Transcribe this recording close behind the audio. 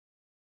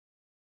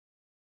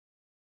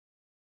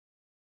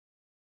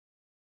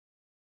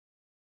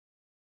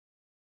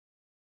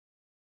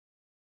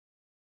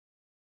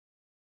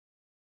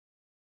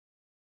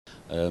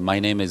My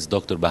name is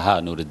Dr.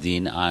 Baha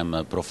Noureddin. I'm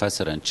a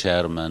professor and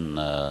chairman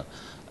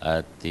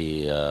at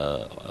the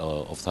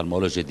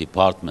ophthalmology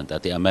department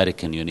at the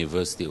American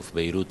University of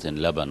Beirut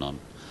in Lebanon.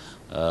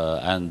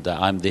 And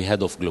I'm the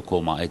head of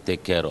glaucoma. I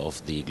take care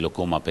of the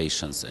glaucoma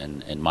patients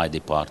in my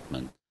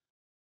department.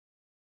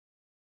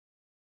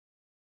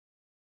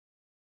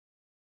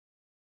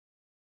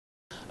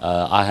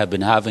 I have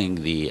been having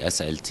the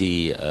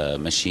SLT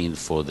machine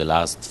for the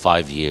last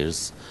 5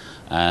 years,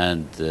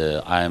 and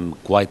I'm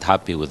quite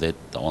happy with it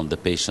on the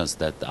patients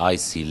that I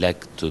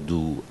select to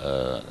do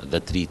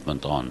the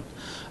treatment on.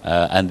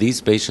 And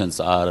these patients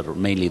are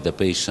mainly the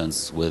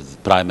patients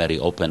with primary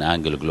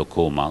open-angle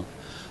glaucoma,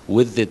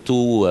 with the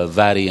two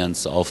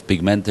variants of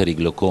pigmentary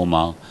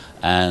glaucoma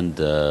and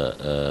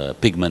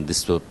pigment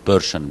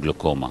dispersion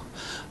glaucoma.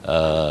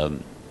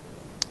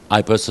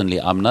 I personally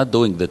am not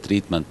doing the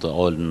treatment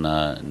on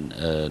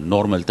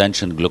normal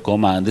tension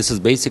glaucoma, and this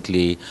is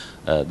basically,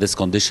 this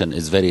condition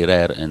is very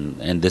rare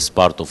in this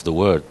part of the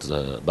world.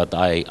 But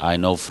I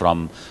know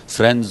from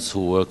friends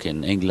who work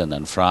in England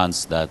and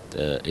France that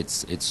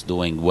it's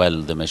doing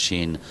well. The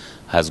machine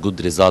has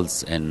good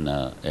results in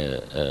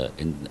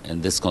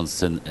this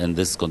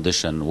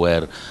condition,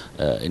 where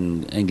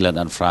in England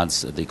and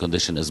France the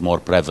condition is more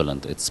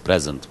prevalent. It's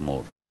present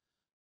more.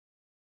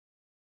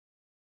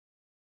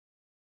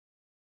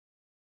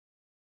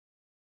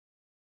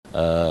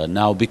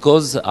 Now,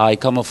 because I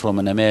come from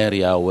an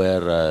area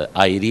where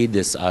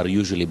irides are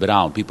usually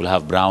brown, people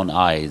have brown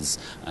eyes,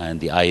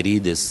 and the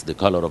irides, the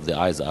color of the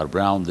eyes are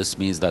brown. This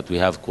means that we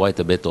have quite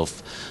a bit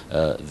of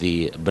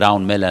the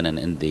brown melanin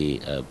in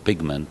the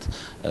pigment.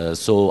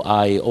 So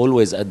I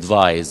always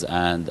advise,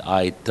 and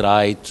I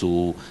try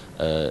to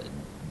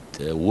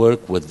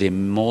work with the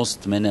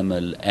most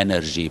minimal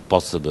energy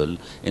possible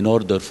in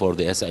order for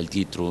the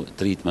SLT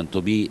treatment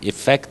to be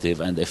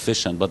effective and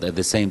efficient, but at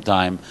the same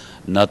time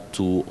not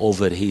to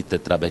overheat the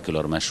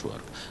trabecular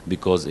meshwork.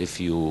 Because if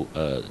you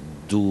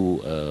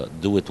do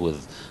it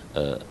with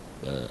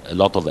a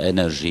lot of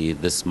energy,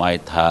 this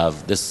might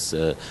have this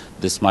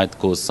might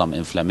cause some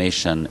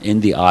inflammation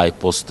in the eye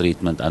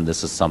post-treatment, and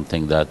this is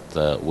something that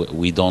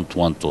we don't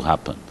want to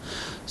happen.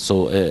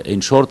 So,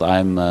 in short,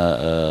 I'm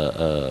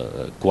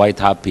quite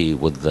happy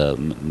with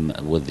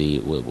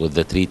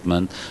the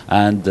treatment,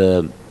 and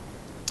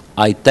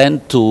I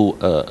tend to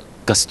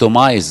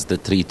customize the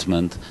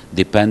treatment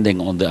depending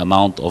on the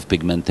amount of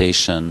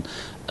pigmentation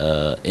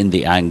in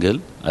the angle.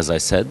 As I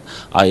said,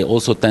 I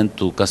also tend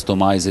to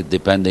customize it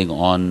depending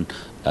on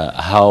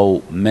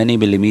how many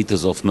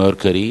millimeters of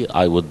mercury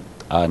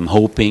I'm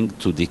hoping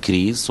to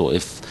decrease. So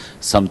if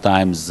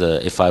sometimes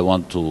if I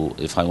want to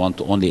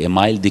only a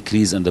mild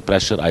decrease in the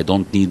pressure, I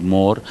don't need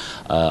more.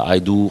 I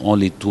do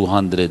only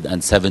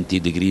 270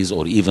 degrees,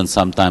 or even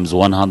sometimes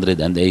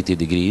 180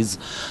 degrees.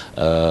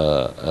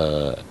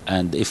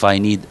 And if I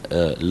need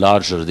a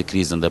larger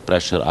decrease in the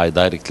pressure, I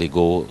directly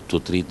go to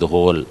treat the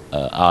whole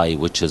eye,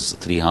 which is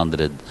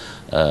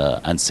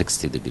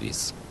 360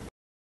 degrees.